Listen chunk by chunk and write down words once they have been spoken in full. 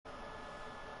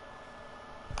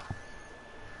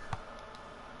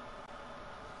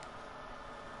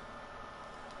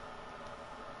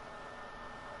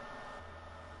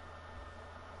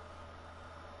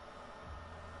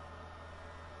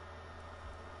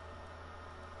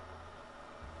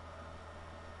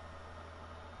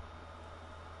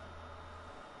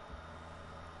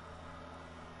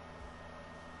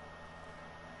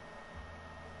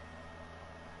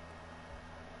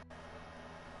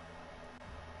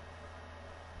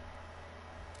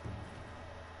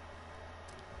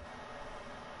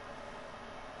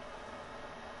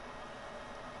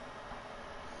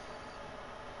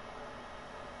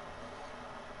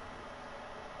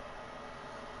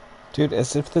Dude,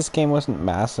 as if this game wasn't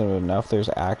massive enough, there's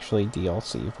actually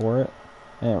DLC for it.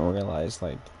 I didn't realize,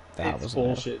 like, that It's wasn't it.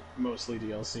 bullshit, mostly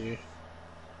DLC.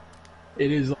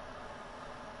 It is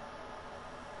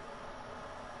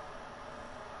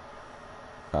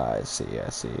I see, I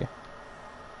see.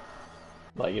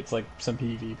 like it's like some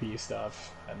PvP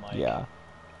stuff and like Yeah.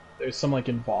 there's some like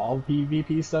involved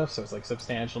PvP stuff, so it's like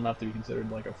substantial enough to be considered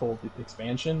like a full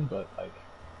expansion, but like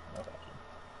no thank you.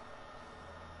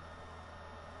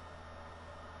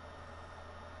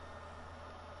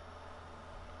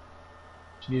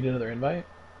 Do you need another invite?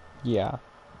 Yeah.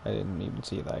 I didn't even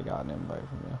see that I got an invite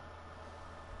from you.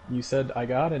 You said I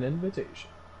got an invitation.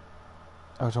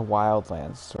 Oh, to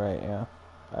Wildlands, right, yeah.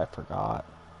 I forgot.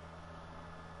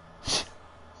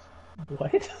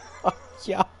 What?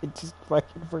 Yeah, I just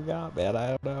fucking forgot, man. I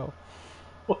don't know.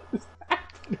 What is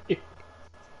happening?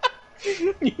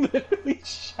 You literally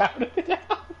shouted it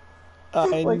out.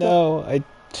 I Like a know. I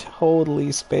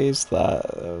totally spaced that.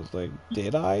 I was like,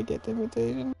 did I get the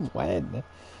invitation? When?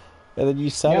 And then you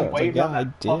said yeah, it. I was like, waved yeah, on I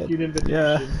that did. fucking Yeah,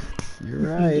 invitation. you're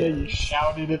Yeah, right. you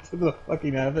shouted it to the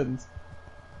fucking heavens.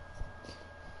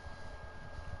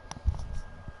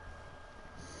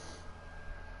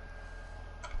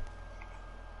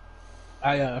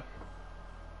 I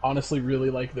honestly really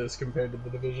like this compared to the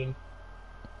Division.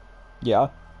 Yeah.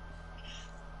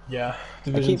 Yeah, I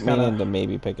keep Division's kind of. meaning to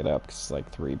maybe pick it up because it's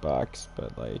like $3,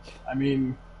 but like, I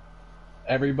mean,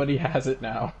 everybody has it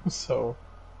now, so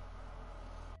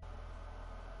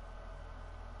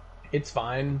it's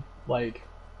fine. Like,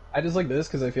 I just like this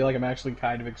because I feel like I'm actually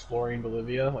kind of exploring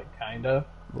Bolivia, like kinda.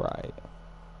 right.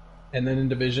 And then in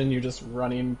Division, you're just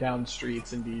running down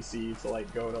streets in DC to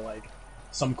like go to like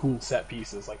some cool set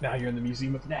pieces. Like now you're in the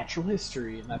Museum of Natural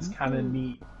History, and that's kind of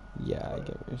neat. Yeah, I But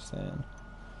get what you're saying.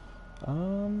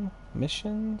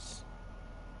 Missions?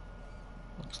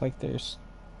 Looks like there's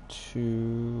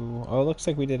two. Oh, it looks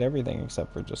like we did everything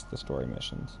except for just the story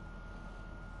missions.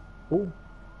 cool.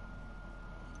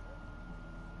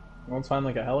 Let's find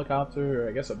like a helicopter or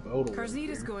I guess a boat will work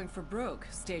Carzita's here. going for broke,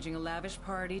 staging a lavish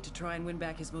party to try and win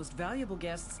back his most valuable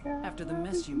guests after the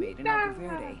mess you made in Agua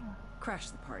Verde.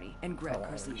 Crash the party and grab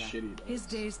Oh, these Carzita. shitty His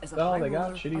boats. days as a Oh, high they got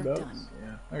roller shitty are boats. done.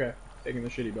 Yeah. Okay. Taking the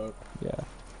shitty boat. Yeah.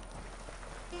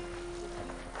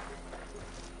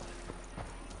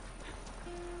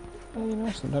 Well, you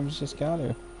know, sometimes you just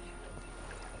gotta.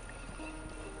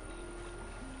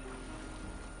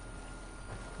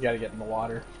 You gotta get in the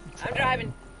water. I'm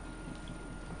driving.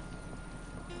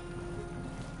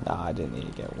 Nah, I didn't need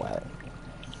to get wet.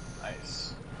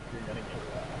 Nice. You're gonna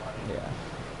get that money. Yeah.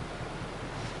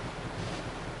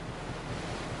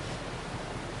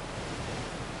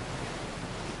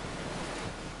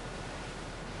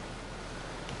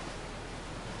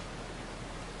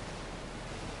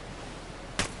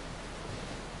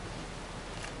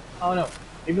 Oh no.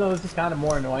 Even though this is kind of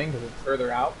more annoying because it's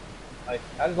further out, like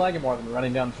I just like it more than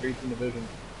running down the streets in Division.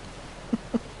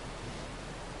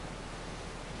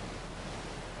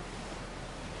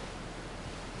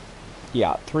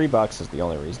 Yeah, $3 is the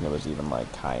only reason it was even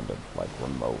like kind of like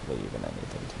remotely even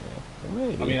anything to me. Or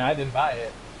maybe. I mean, I didn't buy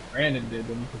it. Brandon did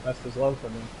when he professed his love for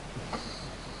me.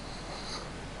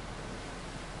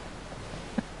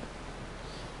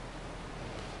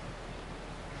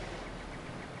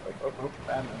 Oh,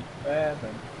 Batman.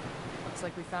 Batman. Looks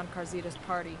like we found Carzita's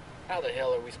party. How the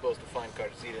hell are we supposed to find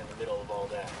Carzita in the middle of all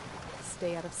that?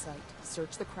 Stay out of sight.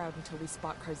 Search the crowd until we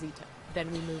spot Carzita.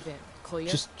 Then we move in. Clear?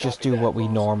 Just Copy do that, what we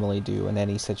boss. normally do in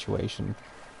any situation.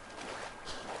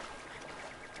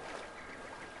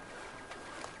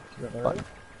 You got that right?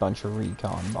 Bunch of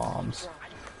recon bombs.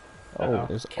 Oh, Uh-oh.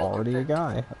 there's Kill already a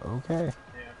confirmed. guy. Okay.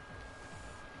 Yeah.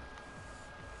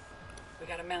 We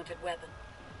got a mounted weapon.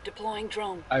 Deploying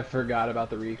drone. I forgot about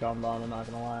the recon bomb, I'm not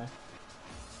gonna lie.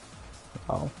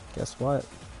 Oh, guess what?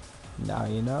 Now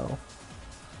you know.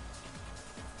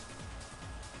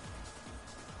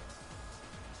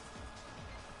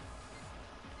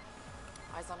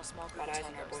 Eyes on a small group Got of eyes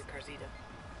on our boy tangos. Carzita.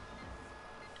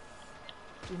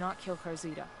 Do not kill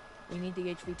Carzita. We need the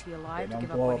HVT Okay, alive to don't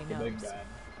give up blow what up he the big knows. bad.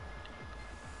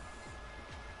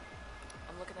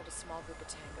 I'm looking at a small group of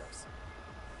tangos.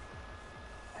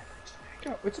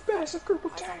 It's a massive group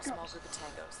of Eyes on a small tangos. group of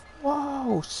tangos.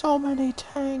 Whoa, so many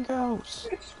tangos.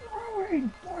 It's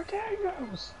growing! More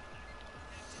tangos!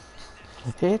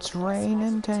 It's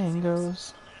raining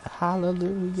tangos.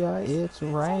 Hallelujah, it's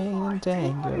raining It's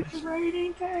tangos.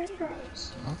 raining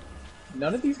tangos!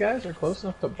 None of these guys are close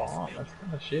enough to bomb. That's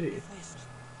kind of shitty.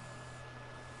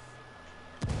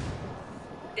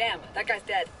 Damn, that guy's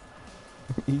dead.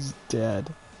 He's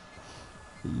dead.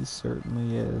 He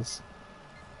certainly is.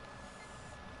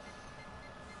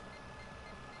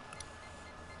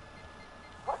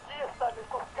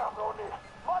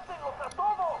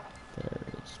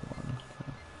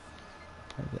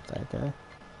 Okay.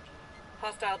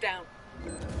 Hostile down.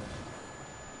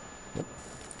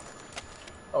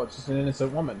 Oh, it's just an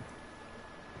innocent woman.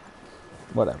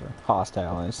 Whatever.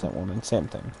 Hostile, innocent woman, same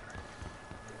thing.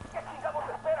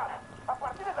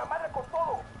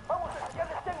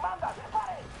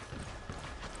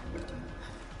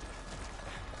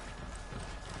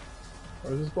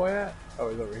 Where's this boy at? Oh,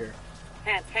 he's over here.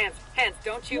 Hands, hands, hands,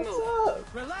 don't you move. What's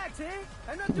up? Relax, eh?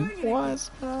 I'm not doing anything. What's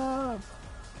up?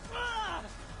 Ah!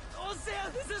 Oh,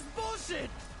 Sam, this is bullshit.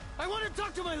 I want to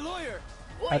talk to my lawyer.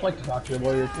 I'd like to talk to a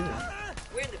lawyer too.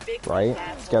 We're in the big Right?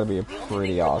 asshole. It's gotta be a The only pretty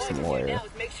thing we're awesome going to do lawyer. now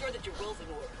is make sure that your will's in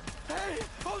order. Hey,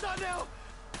 hold on now.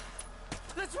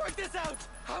 Let's work this out.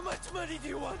 How much money do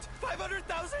you want?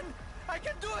 500,000? I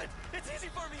can do it. It's easy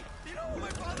for me. You know who my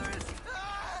father is?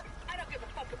 Ah! I don't give a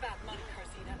fuck about money,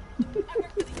 Carcita. I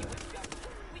work for the U.S.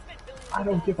 government. We spend billions I of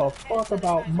don't give a dollars fuck on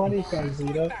about advertising money, on cars,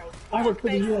 Carcita. barrels, I work for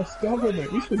the face. U.S.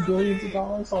 government. We spend billions of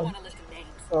dollars I on. want a list of names.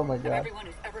 Oh my Of god. everyone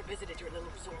who's ever visited your little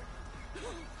resort.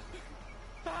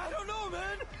 I don't know,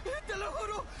 man. Te lo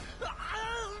juro.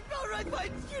 All right,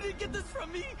 fine. You didn't get this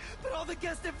from me, but all the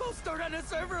guest info stored on a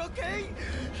server, okay?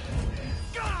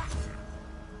 Ah!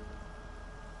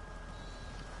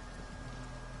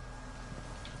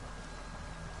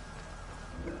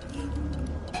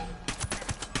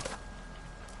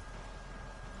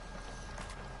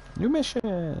 New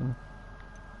mission.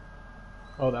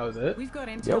 Oh, that was it? We've got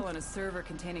intel Yep. on a server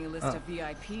containing a list Oh. of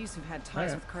VIPs who've had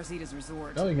ties Alright. with Carzita's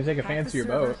resort. Oh, you can take a Hack the fancier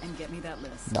server boat. and get me that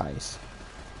list. Nice.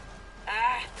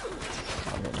 Ah!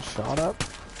 I'm getting shot up.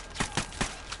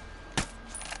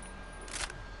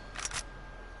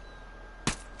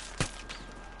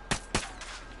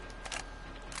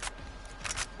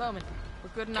 Bowman, we're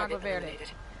good in Target Agua Verde.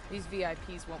 eliminated. These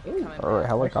VIPs won't be Ooh. coming Or a back.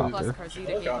 Plus, helicopter. Carzita gave up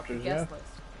the Helicopters, guest yeah. list.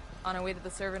 On our way to the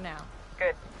server now.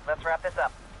 Good. Let's wrap this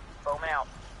up. Bowman out.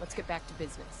 Let's get back to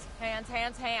business. Hands,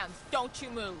 hands, hands. Don't you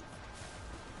move.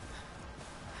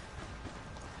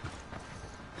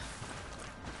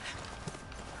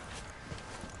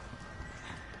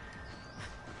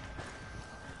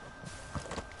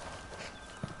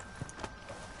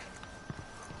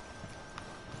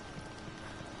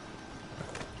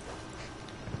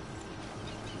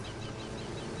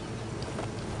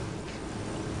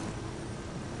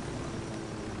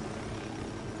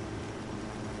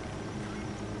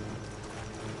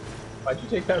 Why'd you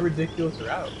take that ridiculous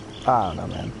route? I don't know,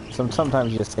 man.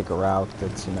 Sometimes you just take a route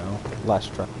that's, you know, less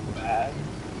traveled. Bad.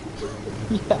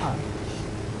 Yeah.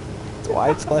 That's why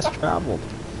it's less traveled.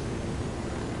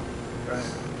 Right.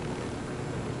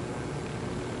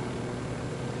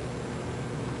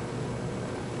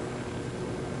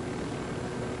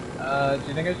 Do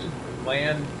you think I should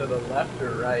land to the left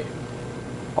or right?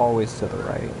 Always to the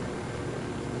right.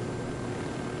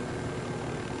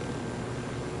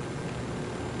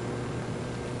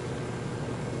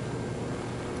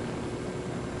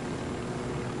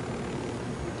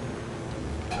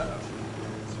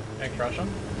 Can I crush him?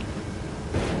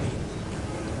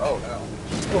 Oh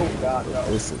no. Oh god, no.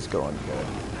 This is going good.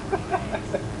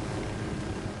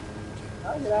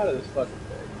 How do I get out of this fucking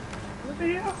thing? What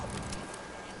the hell?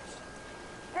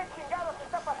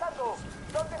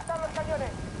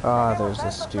 Ah, there's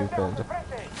a stupid.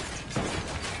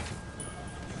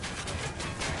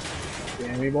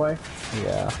 Jammy boy?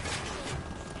 Yeah.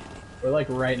 We're like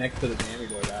right next to the Jammy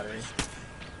boy battery.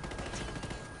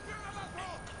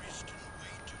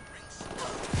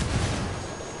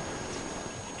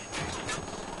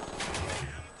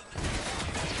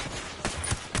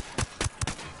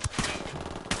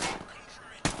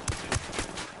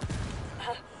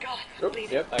 God, Oop,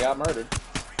 bleeding. yep, I got murdered.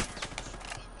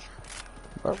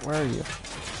 Where are you?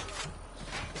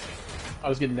 I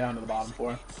was getting down to the bottom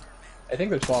floor. I think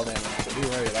there's fall damage, so be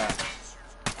wary of that.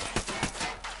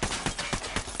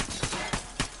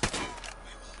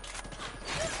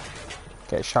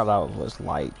 Okay, shot out was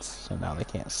lights, so now they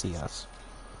can't see us.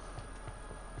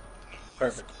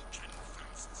 Perfect.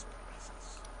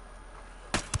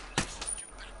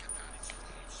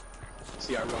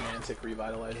 See our romantic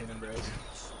revitalizing embrace.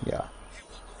 Yeah.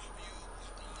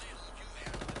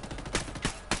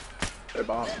 They're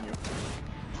bombing you.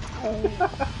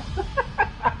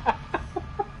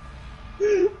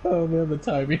 Oh man, the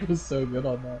timing was so good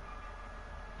on that.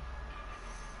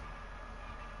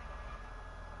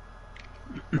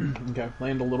 Okay,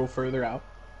 land a little further out.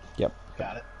 Yep.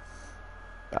 Got it.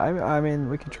 I mean,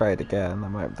 we could try it again.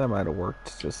 That might have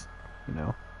worked. Just, you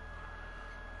know.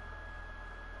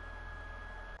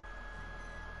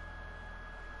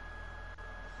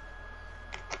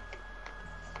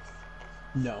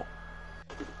 No.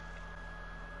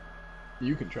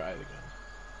 You can try it again.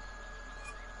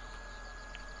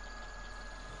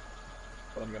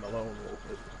 but I'm gonna lone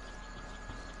wolf it.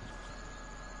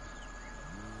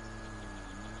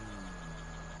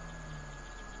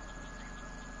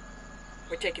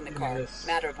 We're taking the Give me car. this.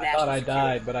 Matter of I national thought I security.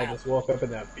 died, but I Out. just woke up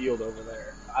in that field over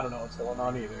there. I don't know what's going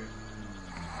on either.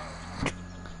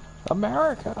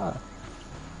 America.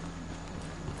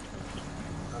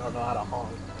 I don't know how to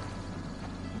honk.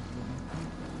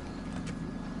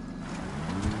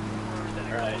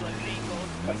 Alright.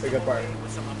 That's the good part.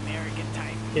 With some American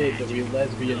type Kid that we magic.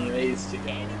 lesbian raised together.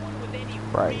 Anyone with any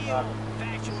Right. real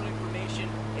factual information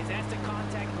is asked to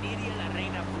contact Nidia La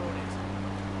Reina Flores.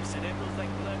 Your cerebro's like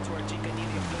blood to our chica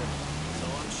Nidia Flores. So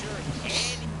I'm sure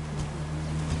any...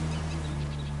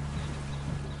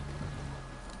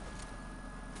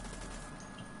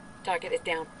 Target is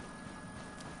down.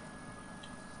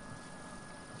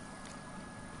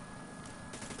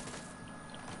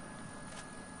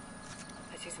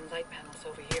 I see some light panels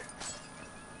over here.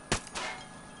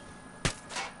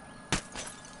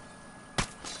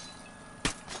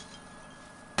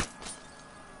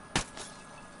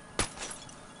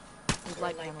 There's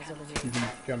light panels over here. You can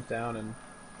jump down and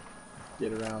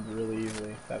get around really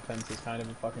easily. That fence is kind of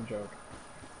a fucking joke.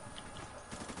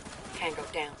 Tango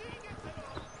down.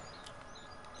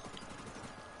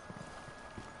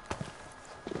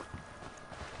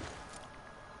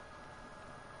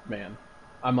 Man,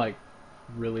 I'm like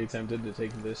really tempted to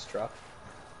take this truck.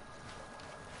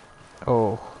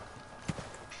 Oh.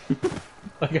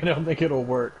 Like, I don't think it'll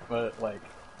work, but like,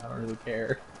 I don't really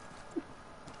care.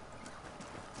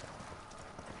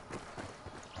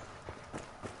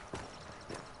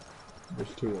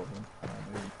 There's two of them. Oh,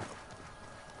 dude.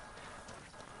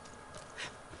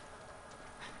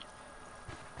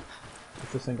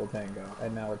 It's a single tango,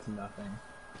 and now it's nothing.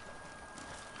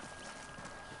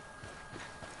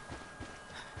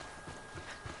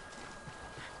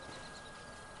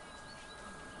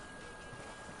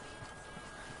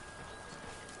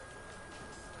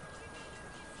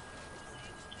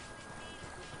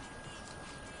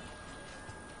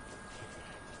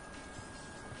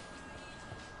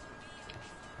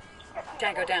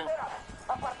 Tango down.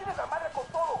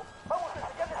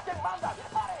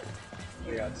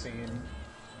 We got seen.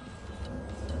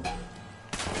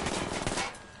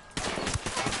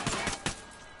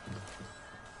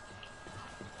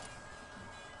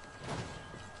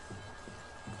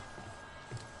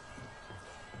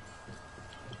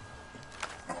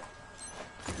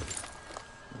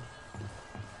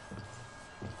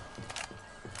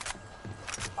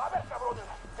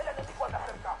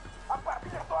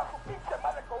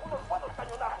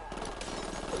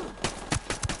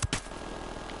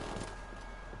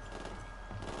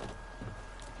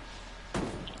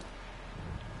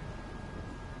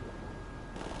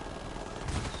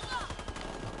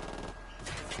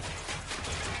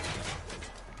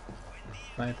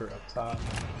 Sniper up top.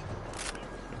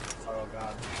 Oh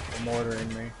god, they're mortaring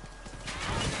me.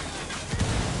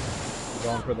 I'm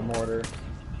going for the mortar.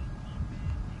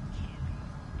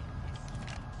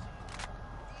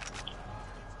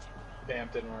 Damn,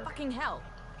 didn't work. Fucking hell.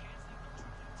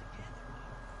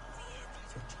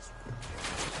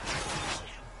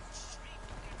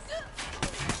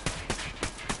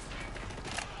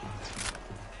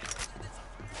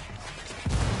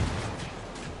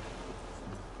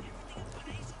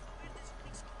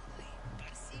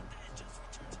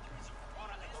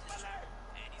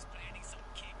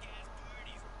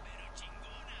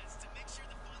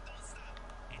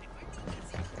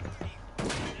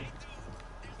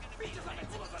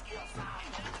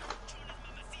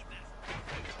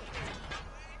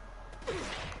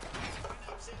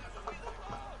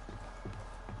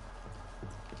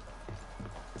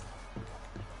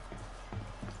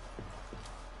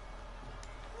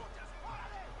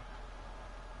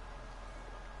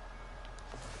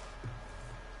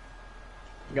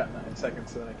 I got 9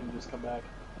 seconds, so then I can just come back.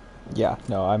 Yeah,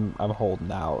 no, I'm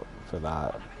holding out for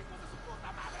that.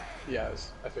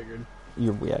 Yes, I figured.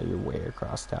 You're way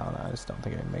across town. I just don't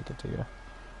think I can make it to you.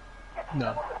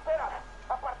 No.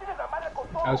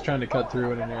 I was trying to cut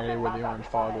through in an area where the orange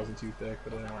fog wasn't too thick,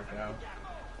 but it didn't work out.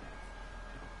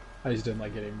 I just didn't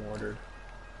like getting mortared.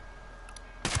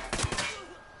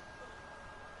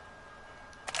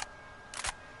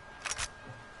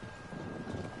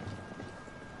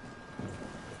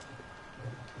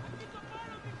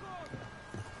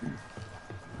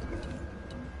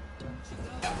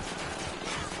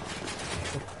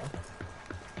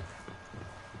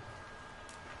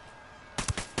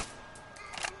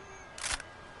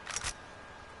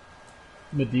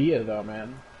 Medea, though,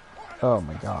 man. Oh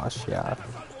my gosh, yeah.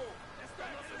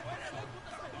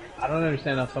 I don't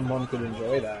understand how someone could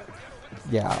enjoy that.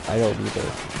 Yeah, I don't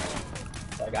either.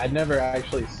 Like, I'd never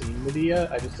actually seen Medea.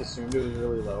 I just assumed it was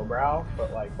really lowbrow,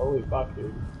 but like, holy fuck,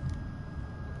 dude.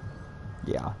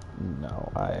 Yeah,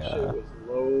 no, That shit was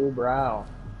lowbrow.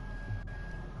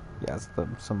 yeah, it's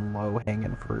some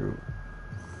low-hanging fruit.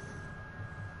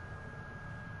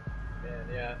 Man,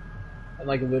 yeah. And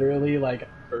like, literally, like,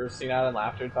 bursting out in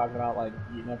laughter talking about, like,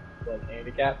 beating up, like,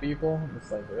 handicapped people.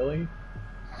 It's like, really?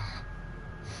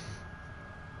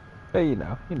 But you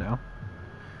know,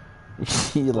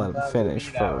 you let him Sometimes it finish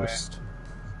be that way. first.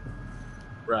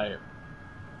 Right.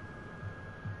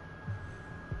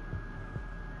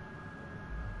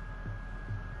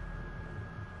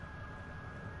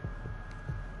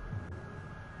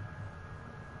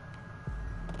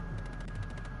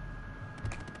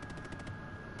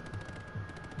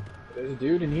 There's a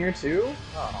dude in here too?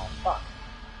 Oh, fuck.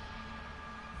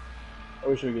 I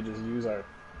wish we could just use our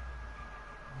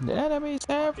Enemies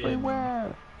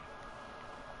everywhere.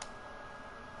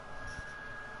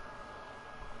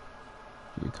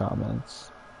 Few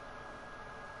comments.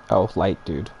 Oh, light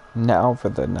dude. Now for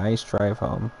the nice drive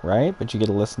home, right? But you get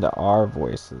to listen to our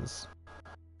voices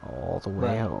all the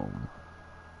way home.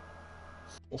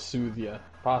 We'll soothe you,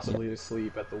 possibly to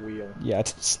sleep at the wheel. Yeah,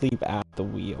 to sleep at the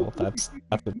wheel. That's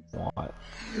what you want.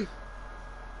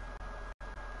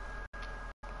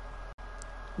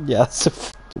 Yes,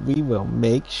 we will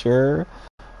make sure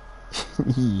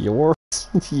yours.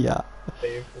 Yeah.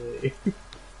 Safely.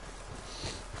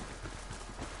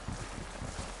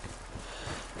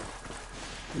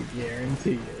 We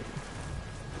guarantee it.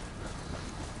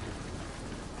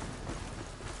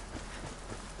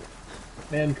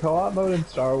 Man, co-op mode in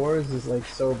Star Wars is like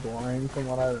so boring from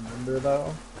what I remember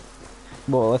though.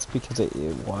 Well, that's because it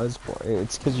was boring.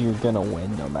 It's because you're gonna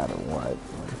win no matter what. Like,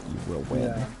 you will win.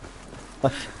 Yeah.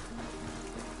 Like,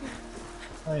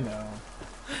 I know.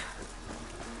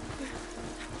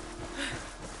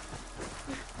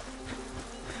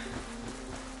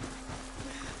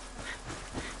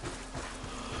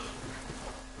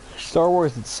 Star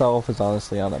Wars itself is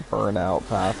honestly on a burnout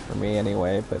path for me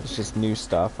anyway, but it's just new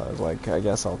stuff. I was like, I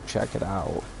guess I'll check it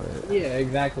out. But Yeah,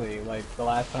 exactly. Like, the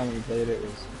last time we played it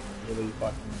was really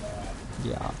fucking bad.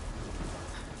 yeah.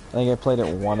 I think I played it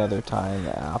one other time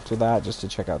after that just to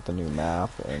check out the new map,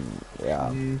 and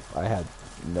yeah, I had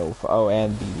no oh,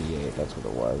 and BB-8, that's what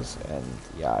it was, and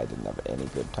yeah, I didn't have any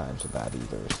good times with that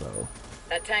either, so.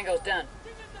 That tango's done.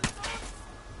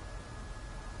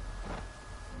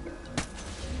 Oh,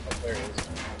 there it is.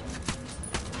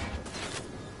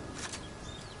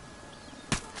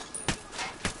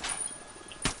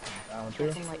 That one too?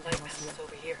 Nothing like Light panels panels here.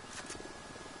 over here.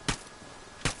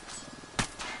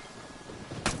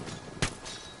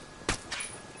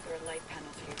 There are light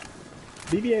panels here.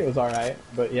 BB-8 was alright,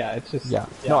 but yeah, it's just... Yeah,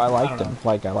 no, I liked don't him. know.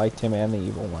 Like, I liked him and the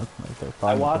evil one. Like, they're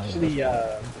I fun.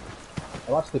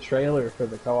 watched the trailer for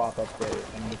the co-op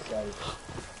update, and it's like...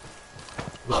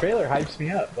 The trailer hypes me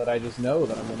up, but I just know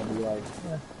that I'm gonna be like,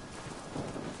 eh.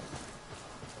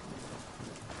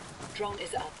 Drone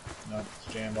is up. No,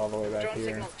 it's jammed all the way back Drone here.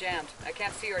 signal's jammed. I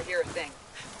can't see or hear a thing.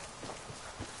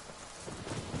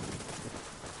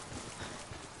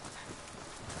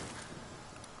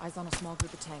 Eyes on a small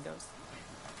group of tangos.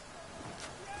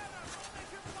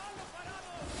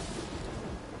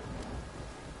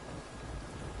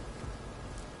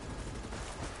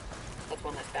 That's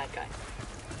one less bad guy.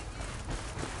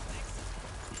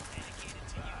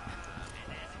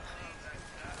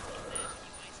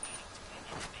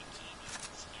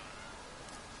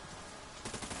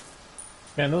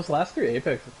 Man, those last 3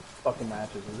 Apex fucking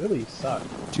matches really suck.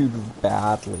 Dude,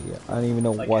 badly. I don't even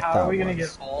know Like, what how that are we gonna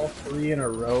was. get all 3 in a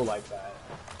row like that?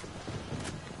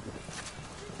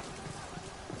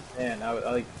 Man, I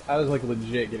was like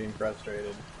legit getting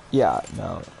frustrated. Yeah,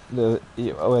 no. I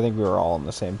think we were all on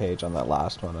the same page on that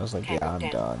last one. I was like, yeah, I'm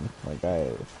done. Like,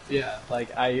 Yeah,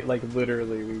 like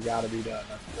literally, we gotta be done.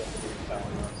 That's what the game's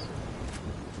telling us.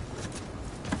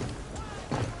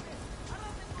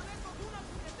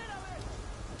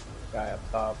 Guy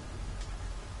up top.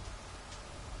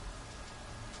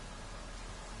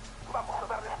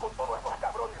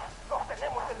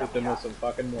 Hit them with some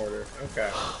fucking mortar. Okay.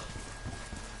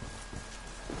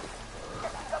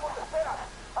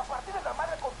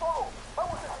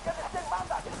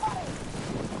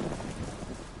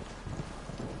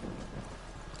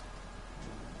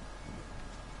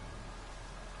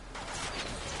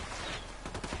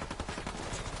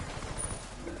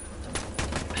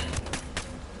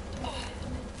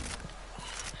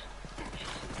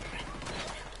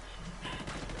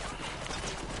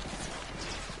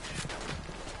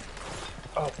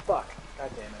 Oh fuck! God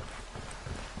damn it.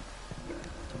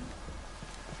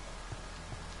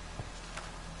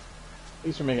 At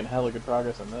least we're making hella good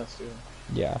progress on this, too.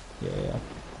 Yeah. God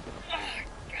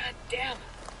damn.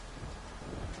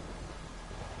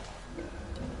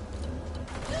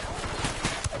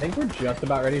 I think we're just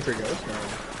about ready for ghost mode.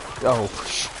 Oh,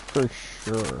 for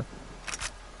sure.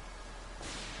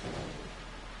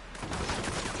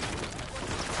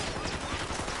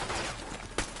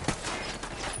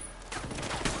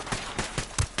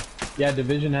 Yeah,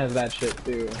 Division has that shit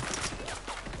too.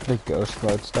 The ghost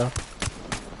mode stuff.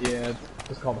 Yeah,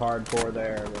 it's called hardcore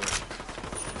there. But...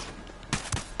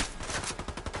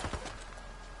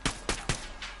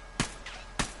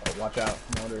 Oh, watch out,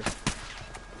 mortar.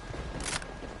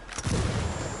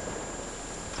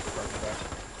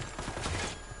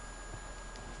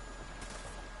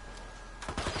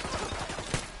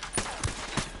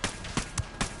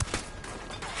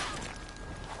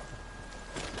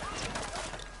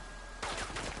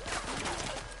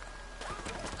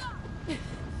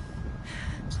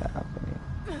 What's happening?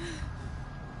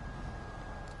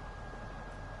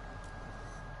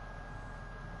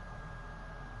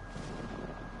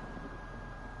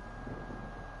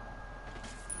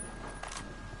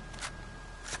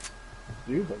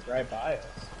 Dude was right by us.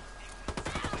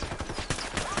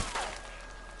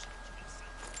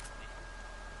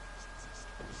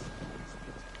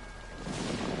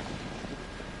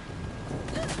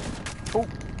 Oh,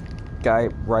 guy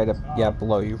right up, yeah,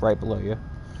 below you, right below you.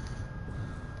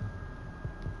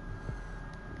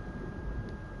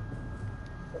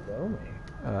 Below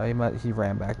me. He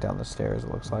ran back down the stairs.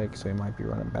 It looks like, so he might be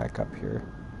running back up here.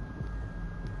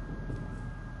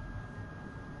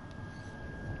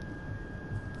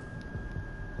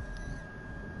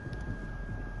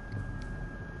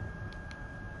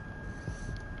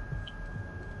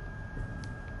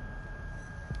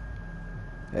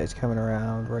 Yeah, he's coming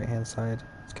around right hand side.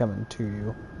 He's coming to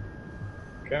you.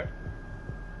 Okay.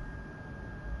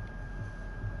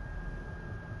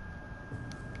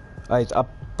 He's up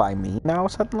by me now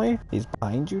suddenly? He's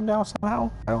behind you now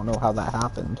somehow? I don't know how that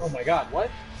happened. Oh my god,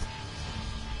 what?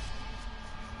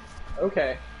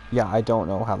 Okay. Yeah, I don't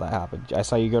know how that happened. I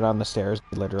saw you go down the stairs.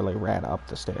 He literally ran up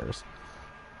the stairs.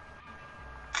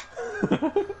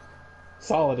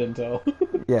 Solid intel.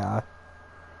 Yeah.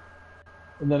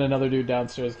 And then another dude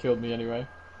downstairs killed me anyway.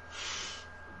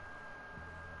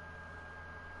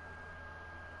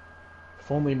 If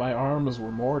only my arms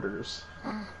were mortars.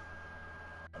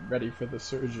 I'm ready for the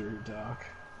surgery, Doc.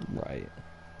 Right.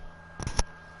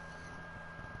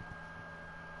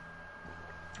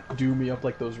 Do me up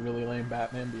like those really lame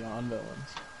Batman Beyond villains.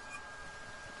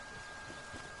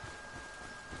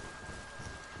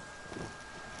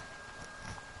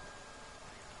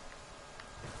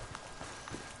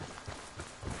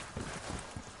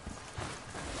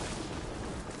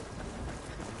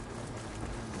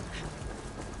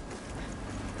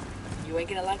 You ain't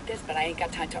gonna like this, but I ain't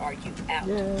got time to argue. Out.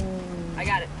 I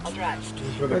got it. I'll drive.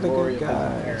 For the We're the glory good of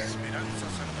guys. Esperanza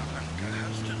Santa Blanca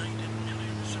has donated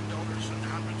millions of dollars and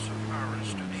hundreds of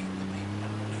hours to aid the people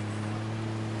of Bolivia,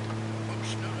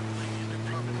 most notably in the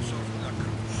province of La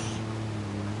Cruz.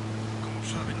 Como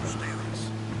saben ustedes,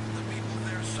 the people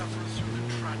there suffer through the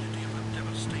tragedy of a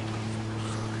devastating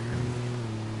forest fire.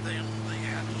 Then they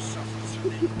had to suffer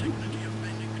through the indignity of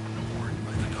being ignored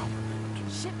by the government.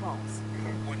 Shitballs.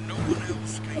 When no one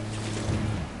else came to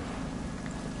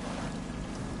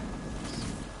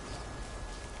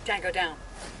Tango down.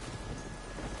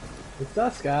 It's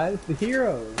us, guys. The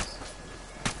heroes.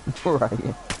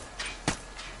 Right.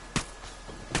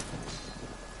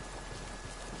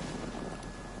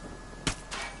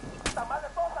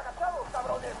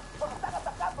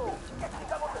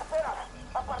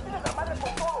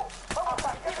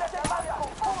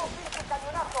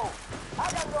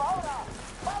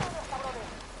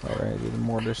 Alright, do the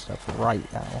mortar stuff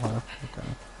right now, huh? Okay.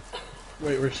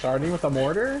 Wait, we're starting with a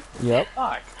mortar? Yep.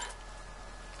 Fuck.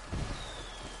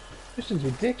 Mission's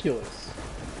ridiculous.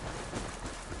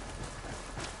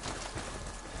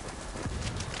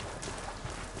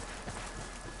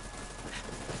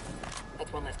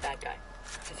 That's one less bad guy.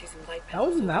 I see some light That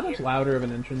wasn't that much here. louder of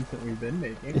an entrance than we've been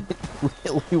making.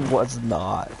 Really was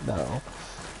not, no.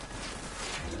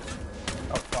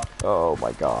 Oh fuck. Oh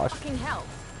my gosh. Fucking hell.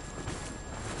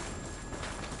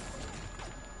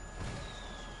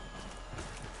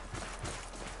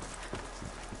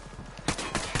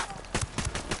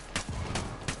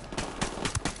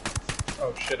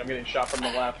 Oh shit, I'm getting shot from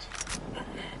the left.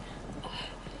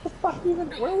 What the fuck even?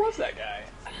 Where was that guy?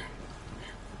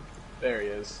 There he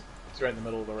is. He's right in the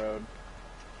middle of the road.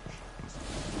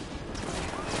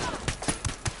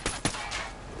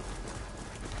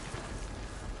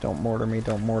 Don't mortar me,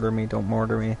 don't mortar me, don't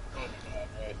mortar me.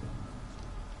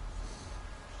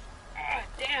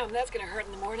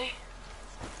 horny?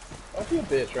 Don't be a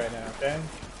bitch right now, okay?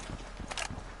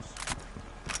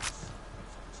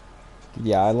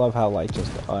 Yeah, I love how like just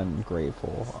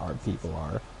ungrateful our people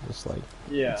are. Just like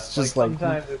Yeah, it's just like like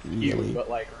sometimes it's easily cute, but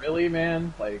like really,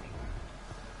 man, like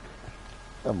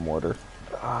a mortar.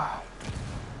 Ah.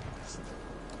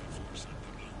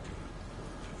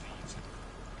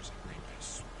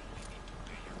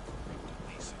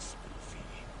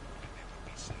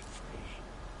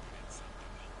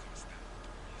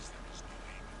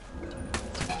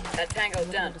 That tango's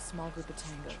done. A small group of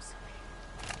tangos.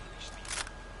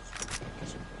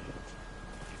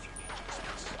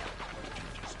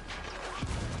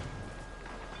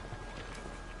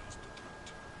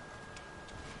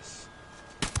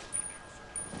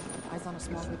 Eyes on a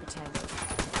small group of tangos.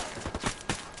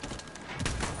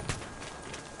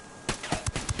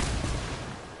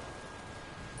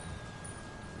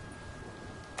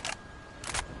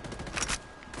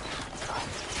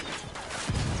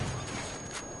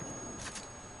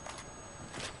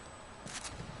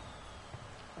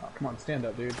 oh, come on, stand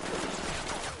up, dude.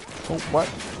 Oh, what?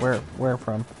 Where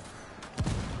from?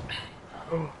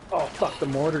 Oh fuck, the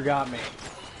mortar got me.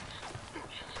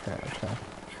 Okay, okay.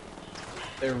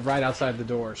 They're right outside the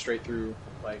door, straight through,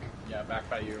 like, yeah, back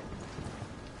by you.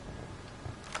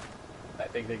 I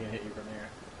think they can hit you from here.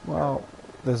 Well,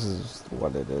 this is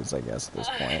what it is, I guess, at this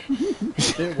point.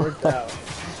 It worked out.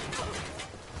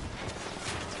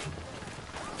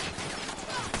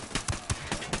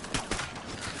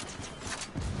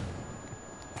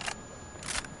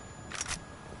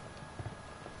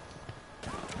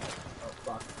 Oh,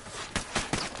 fuck.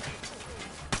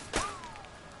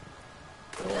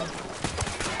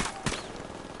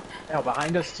 Now,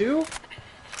 behind us, too?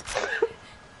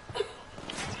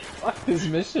 Fuck this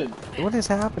mission. What is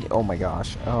happening? Oh my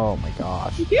gosh. Oh my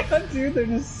gosh. Yeah, dude, they're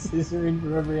just scissoring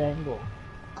from every angle.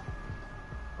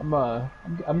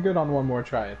 I'm good on one more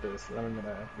try at this, and I'm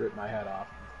gonna rip my head off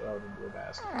and throw it into a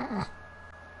basket.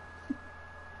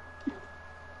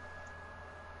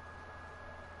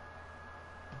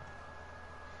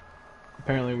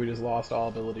 Apparently we just lost all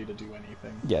ability to do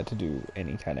anything. Yeah, to do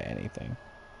any kind of anything.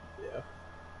 Yeah.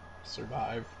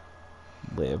 Survive.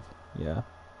 Live. Yeah.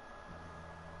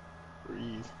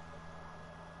 Breathe.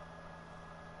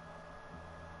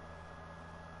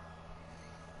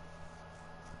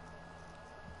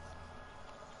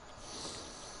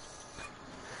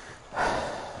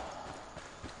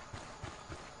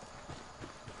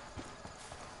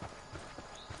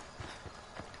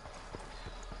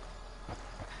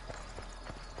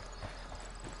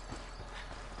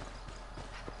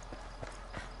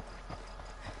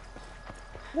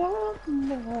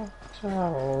 One more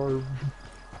time.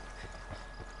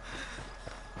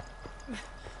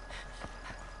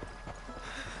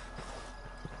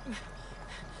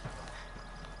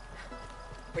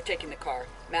 We're taking the car.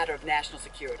 Matter of national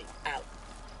security. Out.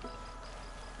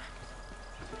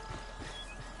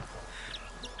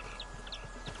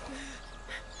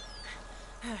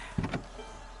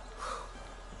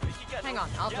 Hang on,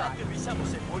 I'll drive.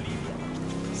 Aterrizamos en Bolivia.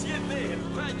 Siente el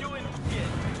rayo en tu piel.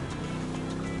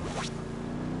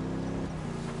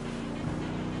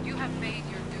 You have paid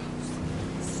your dues,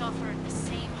 suffered the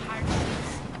same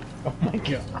hardships. Oh my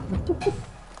god.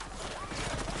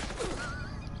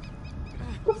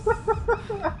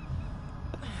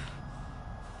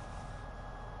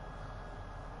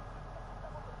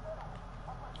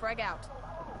 Frag out.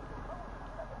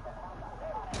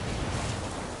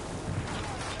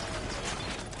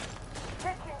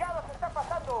 ¿Qué chingados está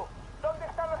pasando? ¿Dónde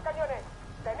están los cañones?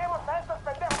 Tenemos a estos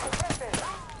pendejos enfrente.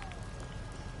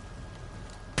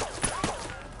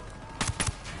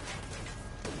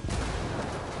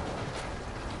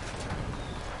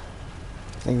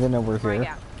 Think they know we're Frag here?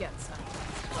 out. Get some.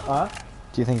 Huh?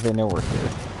 Do you think they know we're here?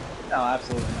 No,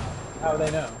 absolutely not. How would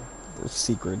they know? They're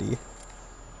secrety.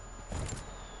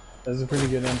 That's a pretty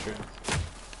good entrance.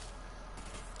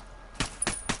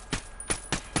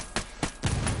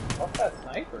 What's that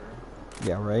sniper?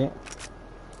 Yeah, right?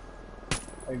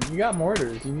 Like, you got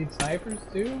mortars. You need snipers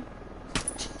too?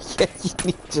 Yeah, you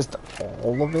need just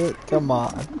all of it? Come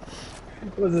on.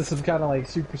 Was this some kind of like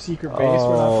super secret base?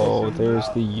 Oh, we're not there's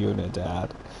the Unidad.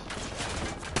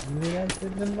 Unidad's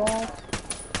getting involved?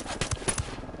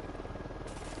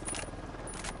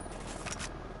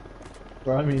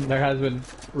 Well, I mean, there has been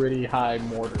pretty high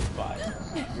mortar fire.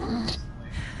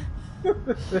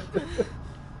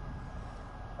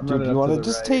 Dude, you want to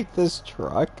just take this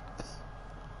truck?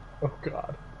 Oh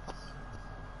god.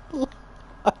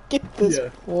 At this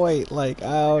point, like,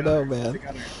 I don't know, man.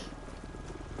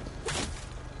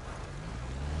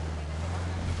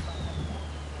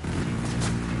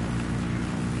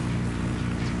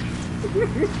 What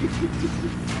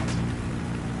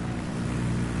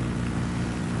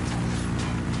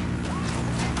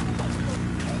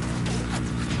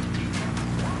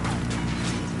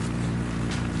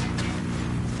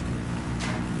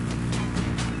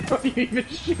are you even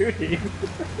shooting?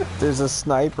 There's a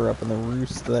sniper up in the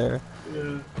roost there. Yeah.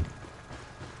 Oh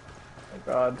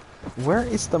god. Where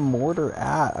is the mortar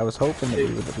at? I was hoping that we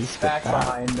would at least back get that.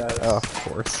 behind us. Oh, of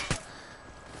course.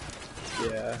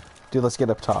 Yeah. Dude, let's get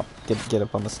up top. Get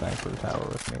up on the sniper tower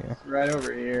with me. Right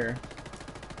over here.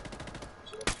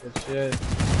 Shit. I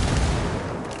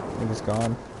think he's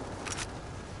gone.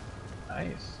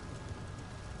 Nice.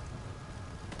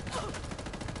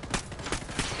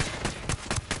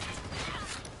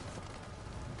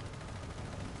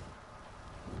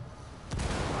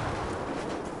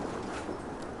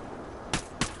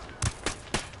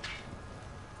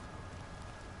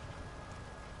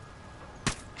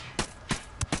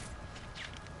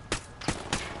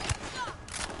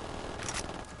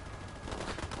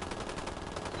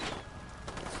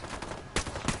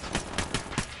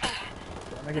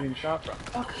 Where am I getting shot from?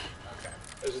 Fuck. Okay.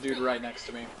 There's a dude right next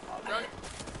to me. On the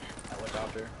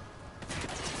helicopter.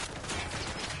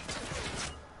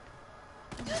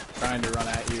 Trying to run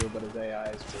at you, but his AI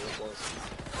is pretty close.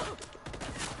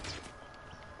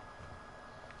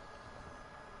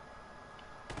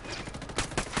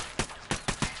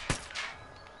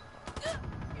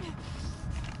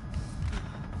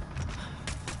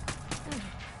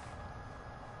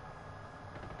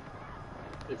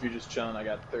 If you're just chilling, I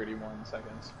got 31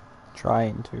 seconds.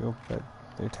 Trying to, but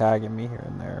they're tagging me here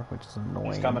and there, which is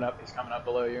annoying. He's coming up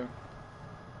below you.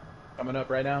 Coming up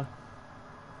right now.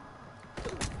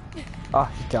 Oh,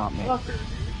 he got me. Fucker, dude.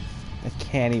 I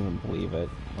can't even believe it.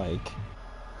 Like...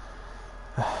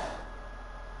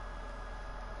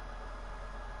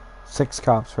 6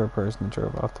 cops for a person that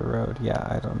drove off the road. Yeah,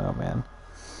 I don't know, man.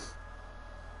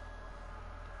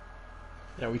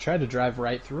 Yeah, we tried to drive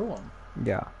right through him.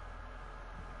 Yeah.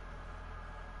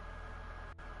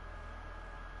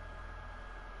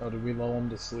 Oh, did we lull him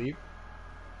to sleep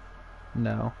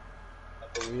No.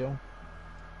 at the wheel?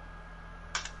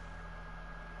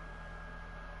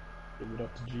 Give it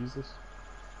up to Jesus.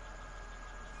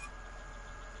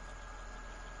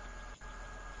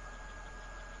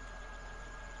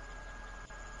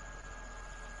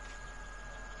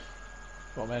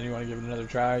 Well, man, you want to give it another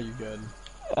try? You good?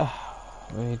 Let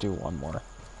me do one more.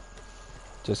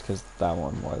 Just because that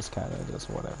one was kind of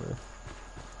just whatever.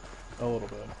 A little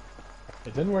bit.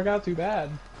 It didn't work out too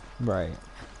bad. Right.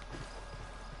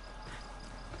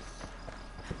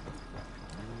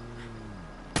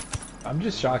 I'm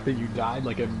just shocked that you died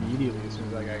like immediately as soon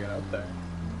as I got up there.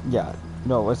 Yeah.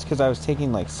 No, it's because I was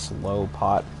taking like slow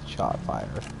pot shot fire.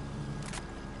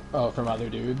 Oh, from other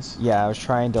dudes? Yeah, I was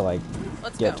trying to like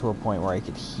Let's get go. to a point where I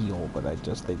could heal, but they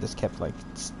just kept like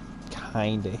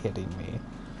kind of hitting me.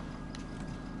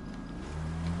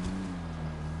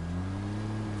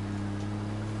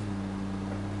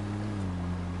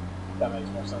 That makes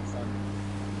more sense then.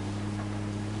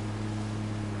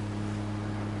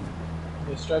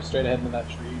 Just drive straight ahead into that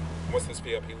tree. Once this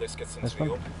VIP list gets into This one?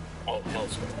 the open, all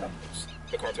hell's gonna break loose.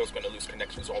 The cartel's gonna lose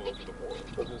connections all over the world.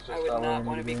 So this is just I would how not we're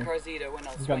want to be moving. Carzito when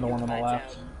else He's got the one on the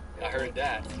left. I heard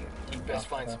that. You'd best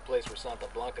find some place where Santa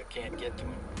Blanca can't get to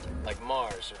him. Like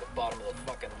Mars or the bottom of the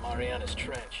fucking Marianas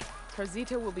Trench.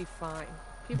 Carzito will be fine.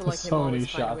 People like him So many always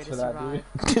find a way shots to for that survive.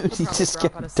 Dude, He'll he probably just drop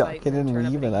out kept of sight ducking and turn up in a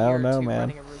leaving. I year don't or know, two man.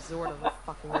 running a resort on the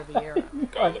fucking Riviera.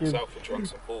 Guy looks out for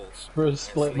drunks and fools. For a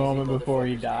split sleazy moment before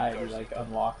he motherfuckers died, named he like Carzito.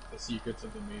 unlocked the secrets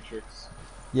of the Matrix.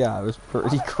 Yeah, it was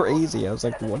pretty crazy. I was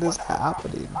like, what is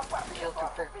happening? Kill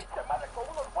confirmed.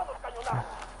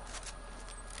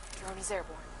 Drone is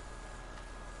airborne.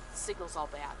 The signal's all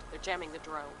bad. They're jamming the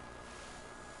drone.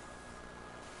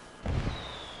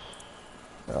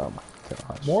 Oh my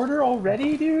gosh. Mortar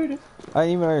already, dude? I don't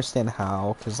even understand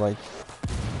how, because like...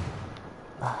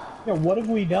 Yeah, what have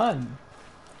we done?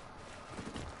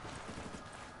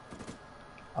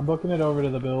 I'm booking it over to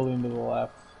the building to the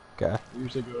left. Okay. We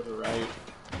usually go to the right.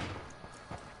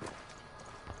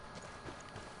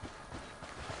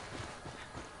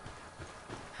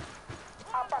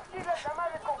 A partir de esa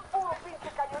madre con puro pinche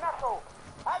cañonazo.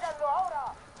 Háganlo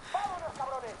ahora. Vámonos,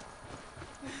 cabrones.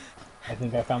 I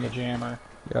think I found the jammer.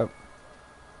 Yep.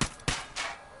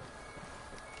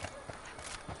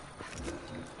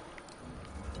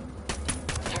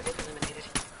 Target eliminated.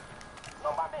 No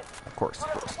mames. Of course,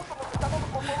 of course. Nos estamos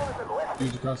con todo desde el oeste.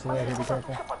 Dudes across the way, here, be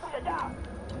careful. Patrulla ya.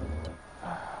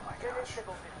 Quédense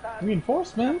donde están.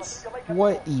 Reinforcements?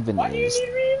 What even Why do you is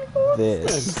need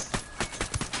reinforcements? this?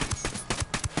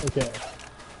 Okay.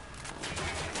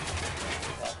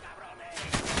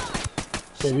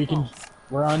 Okay, we can.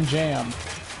 We're on jam.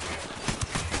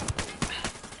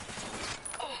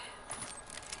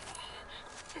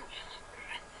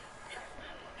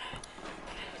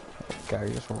 Guy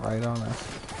just right on us.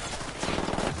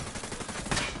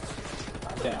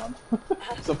 I'm down.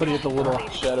 Somebody at the little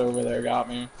shed over there got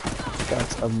me.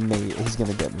 That's amazing. He's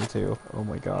gonna get me too. Oh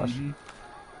my gosh. Mm-hmm.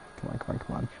 Come on, come on,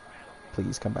 come on.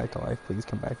 Please come back to life. Please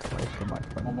come back to life. Come on,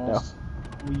 come on. Almost.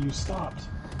 No. Well, you stopped.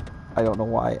 I don't know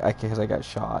why. Because I got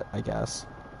shot, I guess.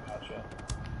 Gotcha.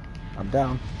 I'm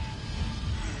down.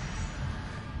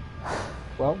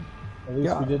 Well, at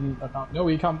least we didn't. No,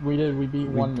 we did. We beat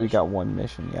one mission. We got one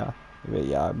mission, yeah. But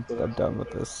yeah, I'm done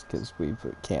with this because we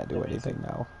can't do anything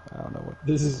now. I don't know what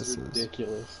this is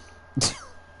ridiculous.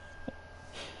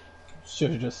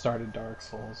 Should have just started Dark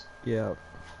Souls. Yeah.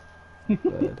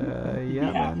 But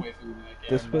yeah, man.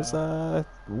 This was a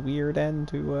weird end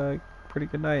to a pretty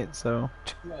good night. So.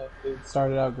 Yeah, it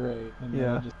started out great, and then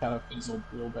Yeah. it just kind of fizzled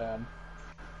real bad.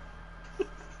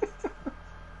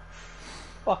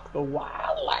 Fuck the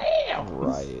Wildlands!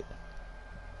 Right.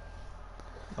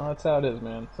 Well, that's how it is,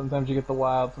 man. Sometimes you get the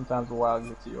wild, sometimes the wild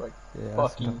gets you. Like, yeah,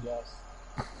 fucking yes.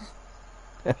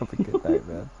 Have a good night,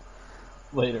 man.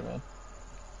 Later, man.